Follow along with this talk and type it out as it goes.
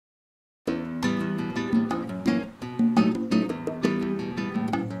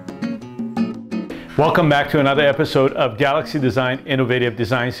Welcome back to another episode of Galaxy Design Innovative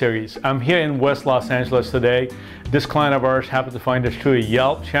Design Series. I'm here in West Los Angeles today. This client of ours happened to find us through a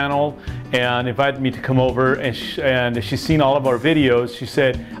Yelp channel and invited me to come over, and she's seen all of our videos. She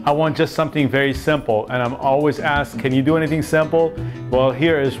said, I want just something very simple, and I'm always asked, can you do anything simple? Well,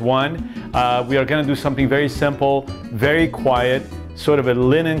 here is one. We are going to do something very simple, very quiet, sort of a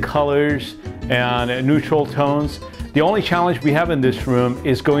linen colors and neutral tones. The only challenge we have in this room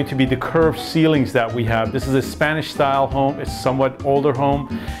is going to be the curved ceilings that we have. This is a Spanish style home. It's a somewhat older home,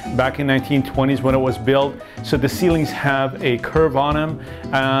 back in 1920s when it was built. So the ceilings have a curve on them,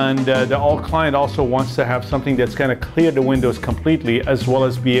 and the client also wants to have something that's going to clear the windows completely, as well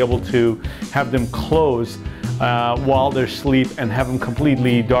as be able to have them closed while they're asleep and have them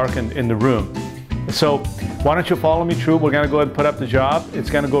completely darkened in the room. So why don't you follow me through? We're going to go ahead and put up the job. It's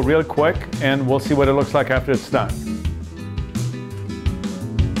going to go real quick, and we'll see what it looks like after it's done.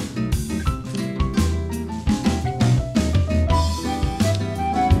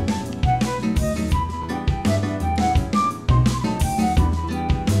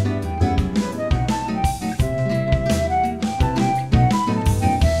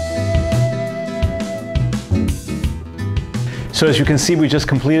 So as you can see, we just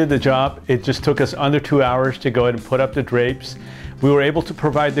completed the job. It just took us under 2 hours to go ahead and put up the drapes. We were able to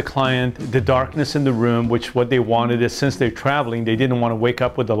provide the client the darkness in the room, which what they wanted is, since they're traveling, they didn't want to wake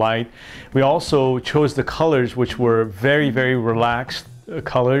up with the light. We also chose the colors, which were very, very relaxed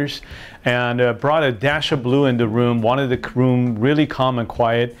colors, and brought a dash of blue in the room, wanted the room really calm and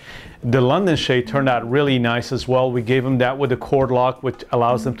quiet. The London shade turned out really nice as well. We gave them that with a cord lock, which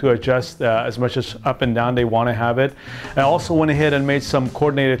allows them to adjust as much as up and down they want to have it. I also went ahead and made some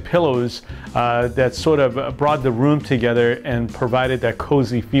coordinated pillows that sort of brought the room together and provided that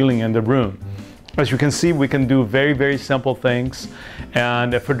cozy feeling in the room. As you can see, we can do very, very simple things.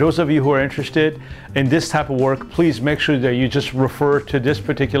 And for those of you who are interested in this type of work, please make sure that you just refer to this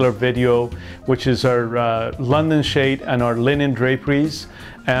particular video, which is our London shade and our linen draperies.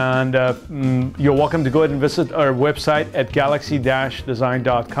 And you're welcome to go ahead and visit our website at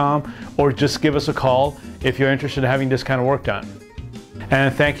galaxy-design.com, or just give us a call if you're interested in having this kind of work done.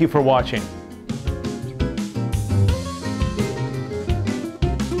 And thank you for watching.